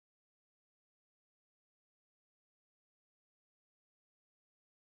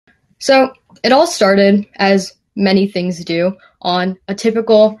So it all started, as many things do, on a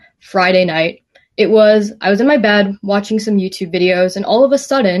typical Friday night. I was in my bed watching some YouTube videos, and all of a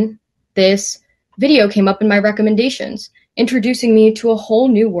sudden, this video came up in my recommendations, introducing me to a whole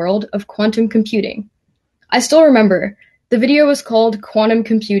new world of quantum computing. I still remember, the video was called Quantum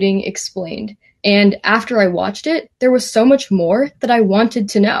Computing Explained, and after I watched it, there was so much more that I wanted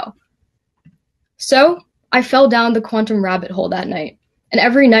to know. So I fell down the quantum rabbit hole that night, and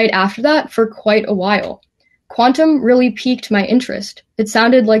every night after that for quite a while. Quantum really piqued my interest. It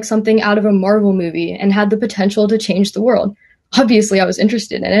sounded like something out of a Marvel movie and had the potential to change the world. Obviously, I was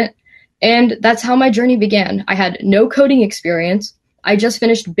interested in it. And that's how my journey began. I had no coding experience. I just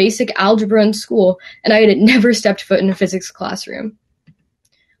finished basic algebra in school, and I had never stepped foot in a physics classroom.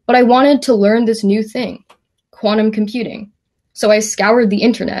 But I wanted to learn this new thing, quantum computing. So I scoured the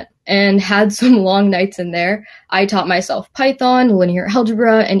internet and had some long nights in there. I taught myself Python, linear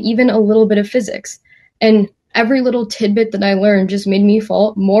algebra, and even a little bit of physics. And every little tidbit that I learned just made me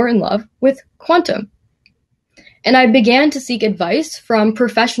fall more in love with quantum. And I began to seek advice from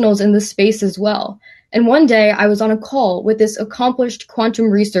professionals in the space as well. And one day I was on a call with this accomplished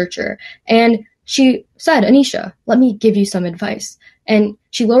quantum researcher, and she said, "Anisha, let me give you some advice." And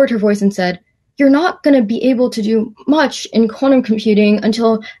she lowered her voice and said, "You're not going to be able to do much in quantum computing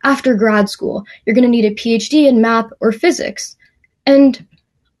until after grad school. You're going to need a PhD in math or physics." And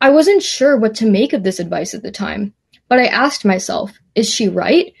I wasn't sure what to make of this advice at the time, but I asked myself, is she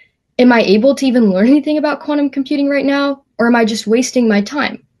right? Am I able to even learn anything about quantum computing right now, or am I just wasting my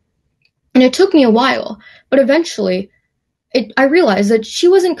time? And it took me a while, but eventually I realized that she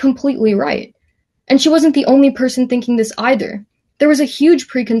wasn't completely right. And she wasn't the only person thinking this either. There was a huge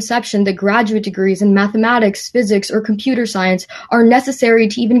preconception that graduate degrees in mathematics, physics, or computer science are necessary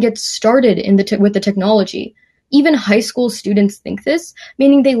to even get started with the technology. Even high school students think this,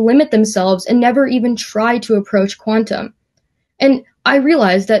 meaning they limit themselves and never even try to approach quantum. And I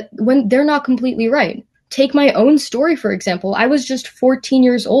realized that when they're not completely right. Take my own story, for example. I was just 14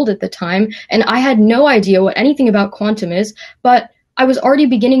 years old at the time, and I had no idea what anything about quantum is, but I was already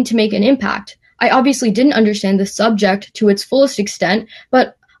beginning to make an impact. I obviously didn't understand the subject to its fullest extent,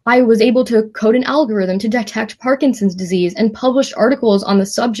 but I was able to code an algorithm to detect Parkinson's disease and published articles on the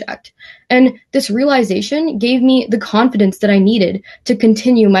subject. And this realization gave me the confidence that I needed to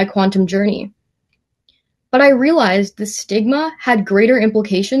continue my quantum journey. But I realized the stigma had greater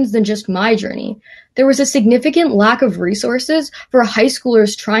implications than just my journey. There was a significant lack of resources for high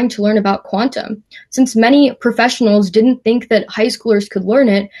schoolers trying to learn about quantum. Since many professionals didn't think that high schoolers could learn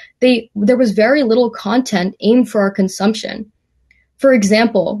it, there was very little content aimed for our consumption. For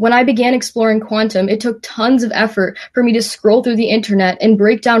example, when I began exploring quantum, it took tons of effort for me to scroll through the internet and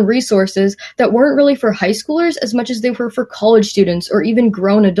break down resources that weren't really for high schoolers as much as they were for college students or even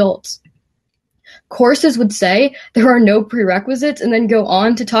grown adults. Courses would say there are no prerequisites and then go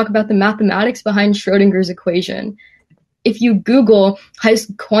on to talk about the mathematics behind Schrodinger's equation. If you Google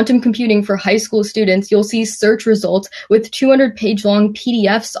quantum computing for high school students, you'll see search results with 200-page-long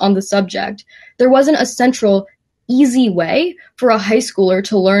PDFs on the subject. There wasn't a central, easy way for a high schooler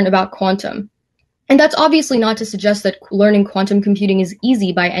to learn about quantum. And that's obviously not to suggest that learning quantum computing is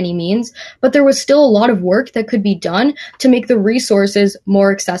easy by any means, but there was still a lot of work that could be done to make the resources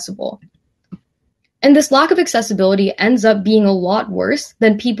more accessible. And this lack of accessibility ends up being a lot worse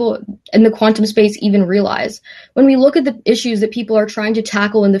than people in the quantum space even realize. When we look at the issues that people are trying to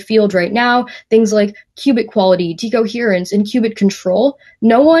tackle in the field right now, things like qubit quality, decoherence, and qubit control,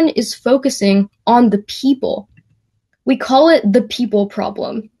 no one is focusing on the people. We call it the people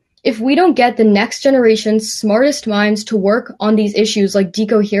problem. If we don't get the next generation's smartest minds to work on these issues like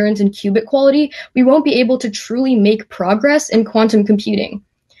decoherence and qubit quality, we won't be able to truly make progress in quantum computing.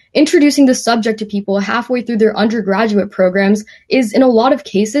 Introducing the subject to people halfway through their undergraduate programs is, in a lot of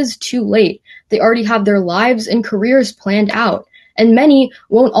cases, too late. They already have their lives and careers planned out, and many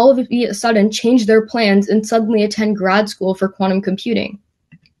won't all of a sudden change their plans and suddenly attend grad school for quantum computing.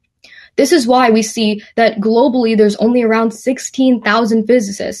 This is why we see that globally there's only around 16,000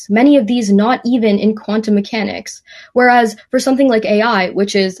 physicists, many of these not even in quantum mechanics. Whereas for something like AI,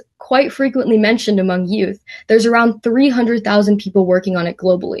 which is quite frequently mentioned among youth, there's around 300,000 people working on it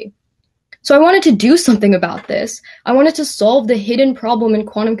globally. So I wanted to do something about this. I wanted to solve the hidden problem in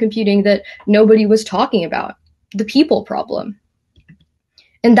quantum computing that nobody was talking about, the people problem.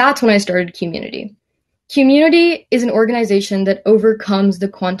 And that's when I started Q-munity. Q-munity is an organization that overcomes the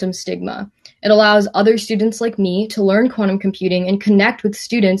quantum stigma. It allows other students like me to learn quantum computing and connect with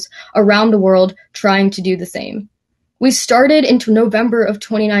students around the world trying to do the same. We started into November of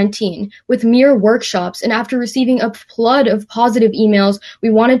 2019 with mere workshops, and after receiving a flood of positive emails,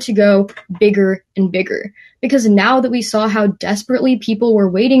 we wanted to go bigger and bigger. Because now that we saw how desperately people were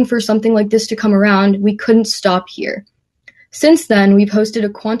waiting for something like this to come around, we couldn't stop here. Since then, we've hosted a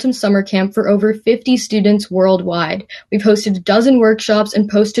quantum summer camp for over 50 students worldwide. We've hosted a dozen workshops and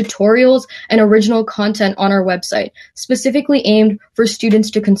post tutorials and original content on our website, specifically aimed for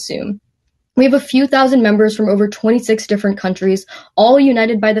students to consume. We have a few thousand members from over 26 different countries, all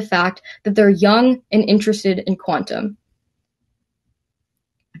united by the fact that they're young and interested in quantum.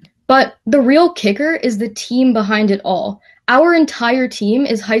 But the real kicker is the team behind it all. Our entire team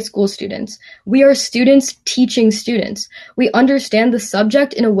is high school students. We are students teaching students. We understand the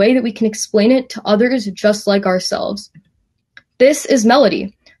subject in a way that we can explain it to others just like ourselves. This is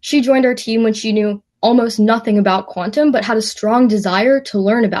Melody. She joined our team when she knew almost nothing about quantum, but had a strong desire to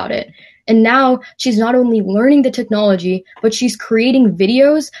learn about it. And now she's not only learning the technology, but she's creating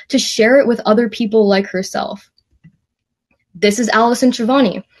videos to share it with other people like herself. This is Alice and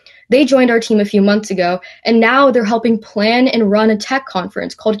Shivani. They joined our team a few months ago, and now they're helping plan and run a tech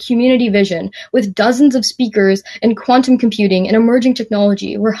conference called Q-munity Vision with dozens of speakers in quantum computing and emerging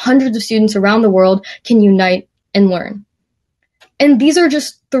technology where hundreds of students around the world can unite and learn. And these are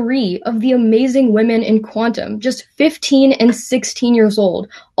just 3 of the amazing women in quantum, just 15 and 16 years old,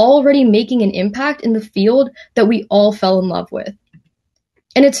 already making an impact in the field that we all fell in love with.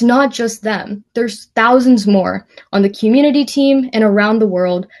 And it's not just them. There's thousands more on the Q-munity team and around the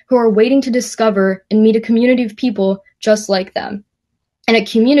world who are waiting to discover and meet a community of people just like them. And at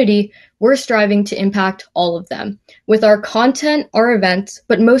Q-munity, we're striving to impact all of them with our content, our events,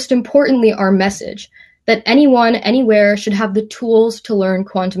 but most importantly, our message that anyone, anywhere should have the tools to learn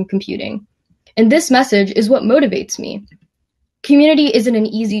quantum computing. And this message is what motivates me. Q-munity isn't an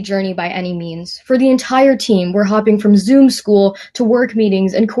easy journey by any means. For the entire team, we're hopping from Zoom school to work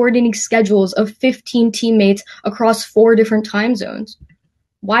meetings and coordinating schedules of 15 teammates across 4 different time zones.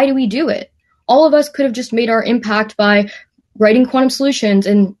 Why do we do it? All of us could have just made our impact by writing quantum solutions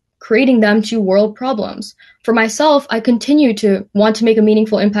and creating them to world problems. For myself, I continue to want to make a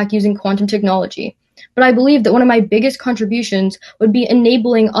meaningful impact using quantum technology. But I believe that one of my biggest contributions would be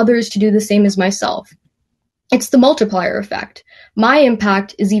enabling others to do the same as myself. It's the multiplier effect. My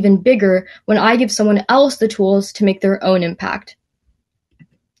impact is even bigger when I give someone else the tools to make their own impact.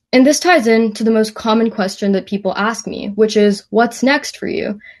 And this ties in to the most common question that people ask me, which is, what's next for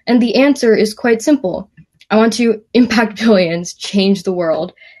you? And the answer is quite simple. I want to impact billions, change the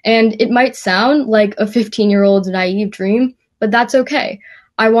world. And it might sound like a 15-year-old's naive dream, but that's okay.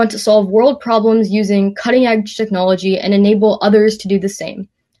 I want to solve world problems using cutting-edge technology and enable others to do the same.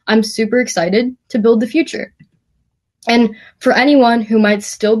 I'm super excited to build the future. And for anyone who might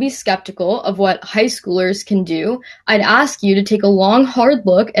still be skeptical of what high schoolers can do, I'd ask you to take a long, hard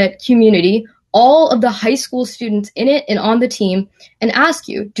look at Q-munity, all of the high school students in it and on the team, and ask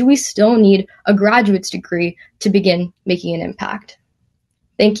you, do we still need a graduate's degree to begin making an impact?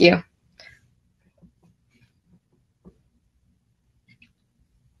 Thank you.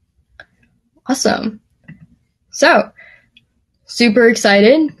 Awesome. So, super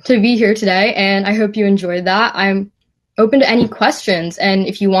excited to be here today, and I hope you enjoyed that. I'm open to any questions, and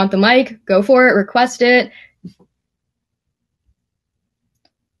if you want the mic, go for it, request it.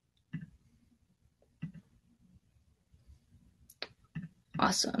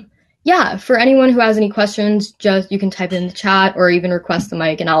 Awesome. Yeah, for anyone who has any questions, just you can type it in the chat or even request the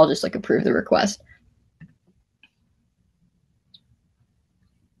mic, and I'll just approve the request.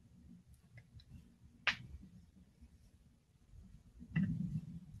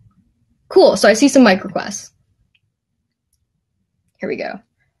 Cool, so I see some mic requests. Here we go.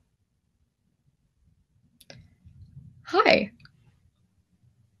 Hi.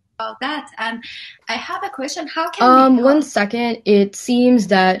 About that, and I have a question. How can we 1 second. It seems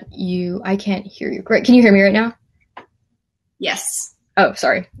that I can't hear you. Great. Can you hear me right now? Yes. Oh,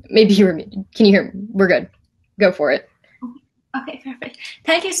 sorry. Maybe you were muted. Can you hear me? We're good. Go for it. Okay, perfect.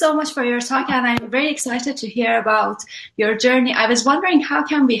 Thank you so much for your talk, and I'm very excited to hear about your journey. I was wondering, how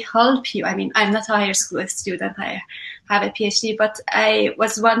can we help you? I mean, I'm not a higher school student. I have a PhD, but I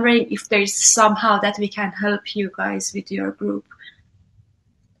was wondering if there's somehow that we can help you guys with your group.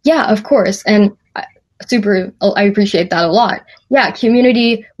 Yeah, of course. And I appreciate that a lot. Yeah,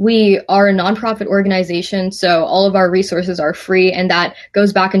 Q-munity, we are a nonprofit organization, so all of our resources are free, and that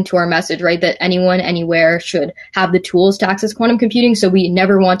goes back into our message, right, that anyone, anywhere should have the tools to access quantum computing, so we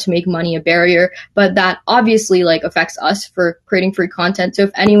never want to make money a barrier, but that obviously affects us for creating free content. So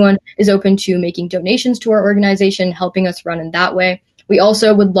if anyone is open to making donations to our organization, helping us run in that way, We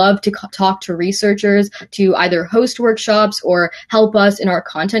also would love to talk to researchers to either host workshops or help us in our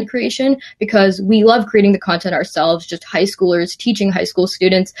content creation, because we love creating the content ourselves, just high schoolers teaching high school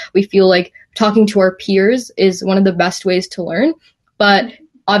students. We feel like talking to our peers is one of the best ways to learn. But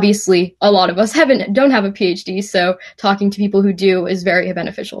obviously, a lot of us don't have a PhD, so talking to people who do is very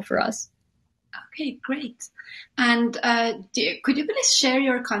beneficial for us. Okay, great. And could you please share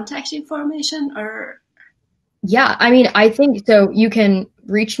your contact information? Or yeah, I mean, I think so. You can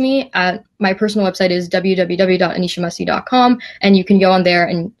reach me at my personal website is www.anishamusti.com, and you can go on there,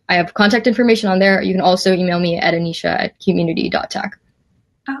 and I have contact information on there. You can also email me at anisha@Q-munity.tech.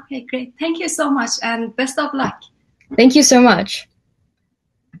 Okay, great. Thank you so much, and best of luck. Thank you so much.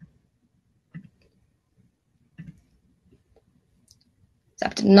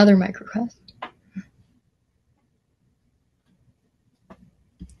 Accepted another mic request.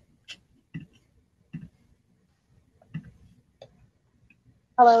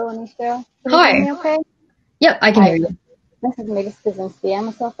 Hello, Anisha. Can Hi. you hear me okay? Yep, I can hear you. This is Megan Skazinski. I'm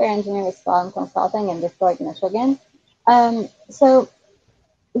a software engineer with Slalom Consulting in Detroit, Michigan. So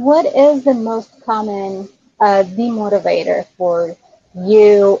what is the most common demotivator for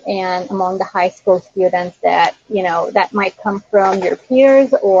you and among the high school students that, that might come from your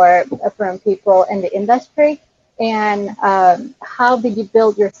peers or from people in the industry? And how did you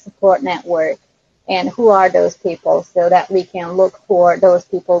build your support network? And who are those people so that we can look for those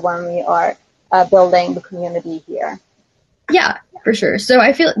people when we are building the community here? Yeah, for sure. So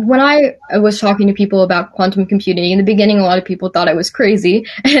I feel when I was talking to people about quantum computing in the beginning, a lot of people thought I was crazy,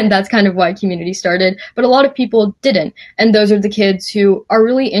 and that's kind of why Q-munity started. But a lot of people didn't. And those are the kids who are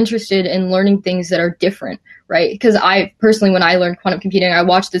really interested in learning things that are different, right? Because I personally, when I learned quantum computing, I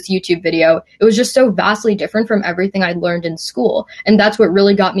watched this YouTube video. It was just so vastly different from everything I'd learned in school. And that's what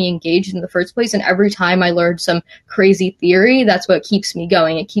really got me engaged in the first place. And every time I learned some crazy theory, that's what keeps me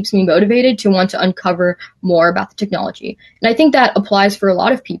going. It keeps me motivated to want to uncover more about the technology. And I think that applies for a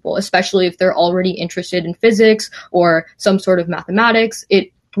lot of people, especially if they're already interested in physics or some sort of mathematics.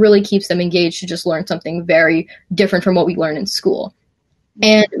 It really keeps them engaged to just learn something very different from what we learn in school.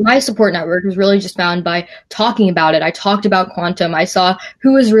 And my support network was really just found by talking about it. I talked about quantum. I saw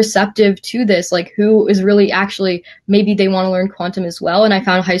who is receptive to this, like who is really actually, maybe they want to learn quantum as well. And I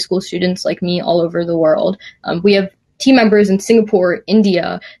found high school students like me all over the world. We have team members in Singapore,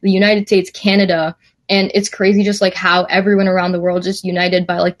 India, the United States, Canada. And it's crazy just like how everyone around the world just united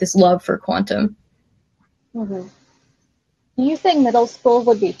by like this love for quantum. Mm-hmm. Do you think middle school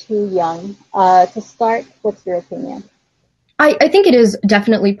would be too young to start? What's your opinion? I think it is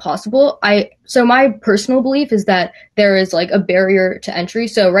definitely possible. So my personal belief is that there is like a barrier to entry.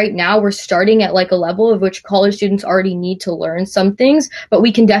 So right now we're starting at like a level of which college students already need to learn some things, but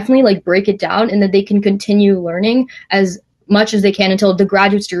we can definitely like break it down and that they can continue learning as much as they can until the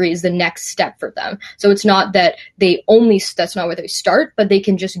graduate degree is the next step for them. So it's not that that's not where they start, but they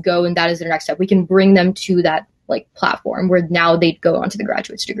can just go and that is their next step. We can bring them to that like platform where now they go on to the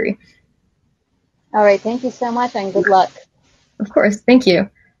graduate's degree. All right. Thank you so much and good luck. Of course. Thank you.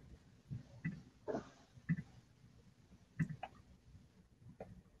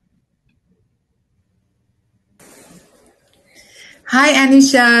 Hi,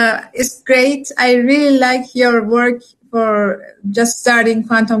 Anisha. It's great. I really like your work for just starting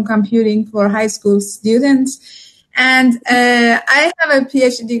quantum computing for high school students. And I have a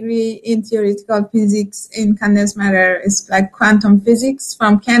PhD degree in theoretical physics in condensed matter. It's like quantum physics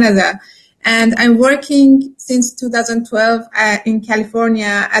from Canada. And I'm working since 2012 in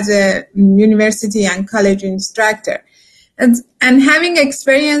California as a university and college instructor. And having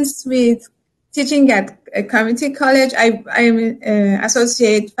experience with teaching at a community college, I'm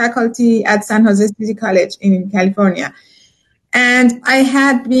associate faculty at San Jose City College in California. And I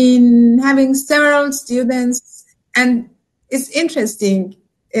had been having several students, and it's interesting.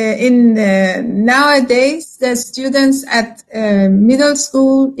 Nowadays, the students at middle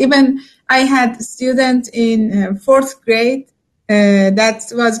school, even I had a student in fourth grade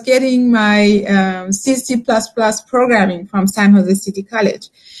that was getting my C++ programming from San Jose City College.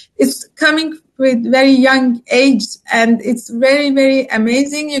 It's coming with very young age, and it's very, very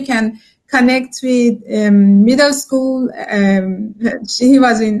amazing. You can connect with middle school. He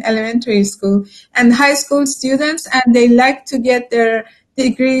was in elementary school and high school students, and they like to get their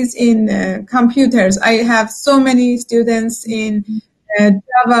degrees in computers. I have so many students in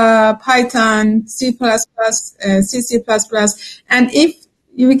Java, Python, C++, C++. And if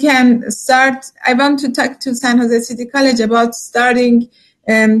you can start, I want to talk to San Jose City College about starting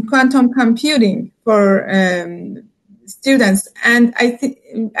quantum computing for students. And I think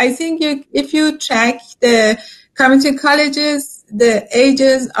if you track the community colleges, the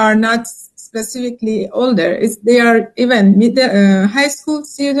ages are not specifically older. They are even high school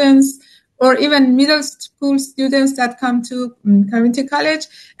students or even middle school students that come to community college.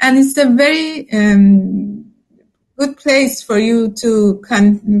 And it's a very good place for you to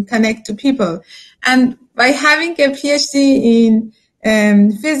connect to people. And by having a PhD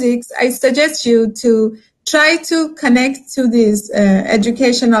in physics, I suggest you to try to connect to these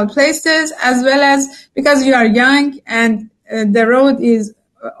educational places, as well as, because you are young and the road is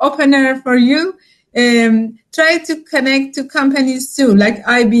opener for you, try to connect to companies too, like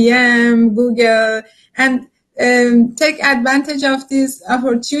IBM, Google, and take advantage of this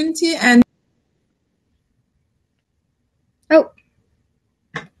opportunity. And oh,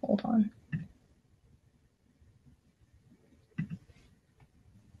 hold on.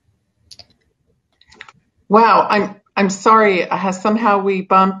 Wow, I'm sorry. Somehow we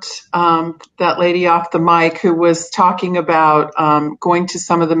bumped that lady off the mic who was talking about going to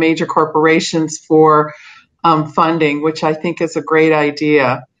some of the major corporations for funding, which I think is a great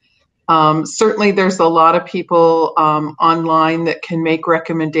idea. Certainly, there's a lot of people online that can make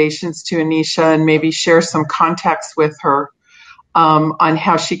recommendations to Anisha and maybe share some contacts with her on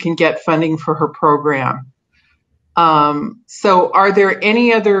how she can get funding for her program. So are there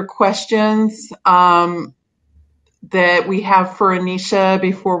any other questions that we have for Anisha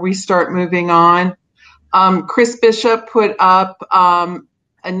before we start moving on? Chris Bishop put up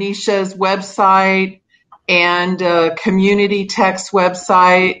Anisha's website and Community Tech's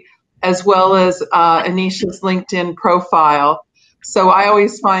website, as well as Anisha's LinkedIn profile. So I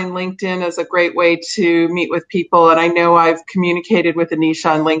always find LinkedIn as a great way to meet with people, and I know I've communicated with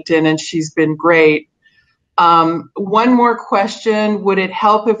Anisha on LinkedIn, and she's been great. One more question. Would it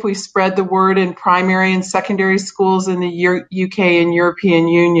help if we spread the word in primary and secondary schools in the UK and European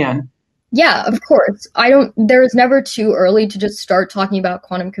Union? Yeah, of course. There's never too early to just start talking about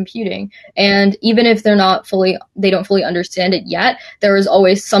quantum computing. And even if they don't fully understand it yet, there is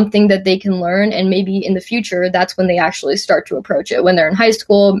always something that they can learn. And maybe in the future, that's when they actually start to approach it. When they're in high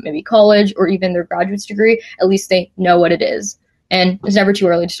school, maybe college, or even their graduate degree, at least they know what it is. And it's never too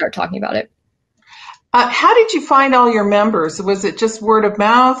early to start talking about it. How did you find all your members? Was it just word of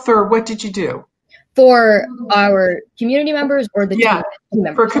mouth, or what did you do? For our community members or the team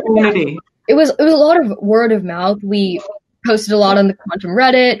members? For community. It was a lot of word of mouth. We posted a lot on the Quantum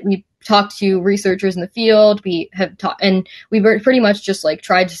Reddit. We talked to researchers in the field. We have taught, and we pretty much just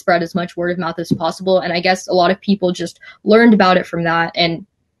tried to spread as much word of mouth as possible. And I guess a lot of people just learned about it from that. And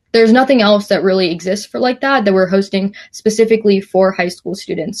there's nothing else that really exists for that we're hosting specifically for high school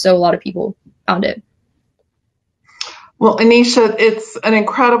students. So a lot of people found it. Well, Anisha, it's an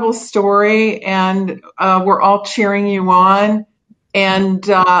incredible story, and we're all cheering you on. And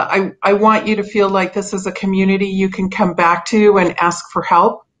I want you to feel like this is a community you can come back to and ask for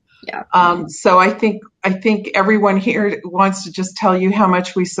help. Yeah. So I think everyone here wants to just tell you how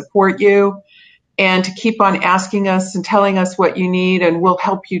much we support you, and to keep on asking us and telling us what you need, and we'll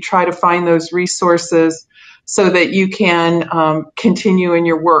help you try to find those resources so that you can continue in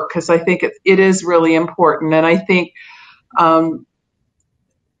your work, because I think it is really important. And I think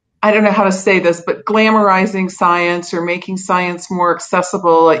I don't know how to say this, but glamorizing science or making science more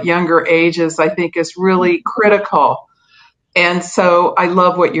accessible at younger ages, I think, is really critical. And so I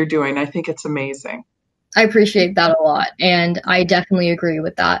love what you're doing. I think it's amazing. I appreciate that a lot, and I definitely agree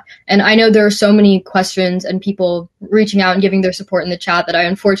with that. And I know there are so many questions and people reaching out and giving their support in the chat that I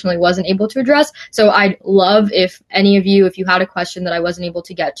unfortunately wasn't able to address. So I'd love if any of you, if you had a question that I wasn't able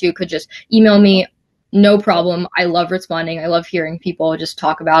to get to, could just email me. No problem. I love responding. I love hearing people just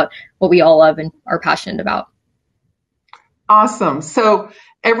talk about what we all love and are passionate about. Awesome. So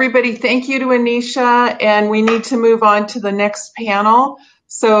everybody, thank you to Anisha, and we need to move on to the next panel.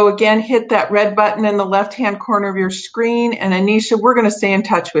 So again, hit that red button in the left-hand corner of your screen, and Anisha, we're going to stay in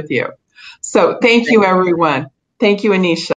touch with you. So thank you, everyone. Thank you, Anisha.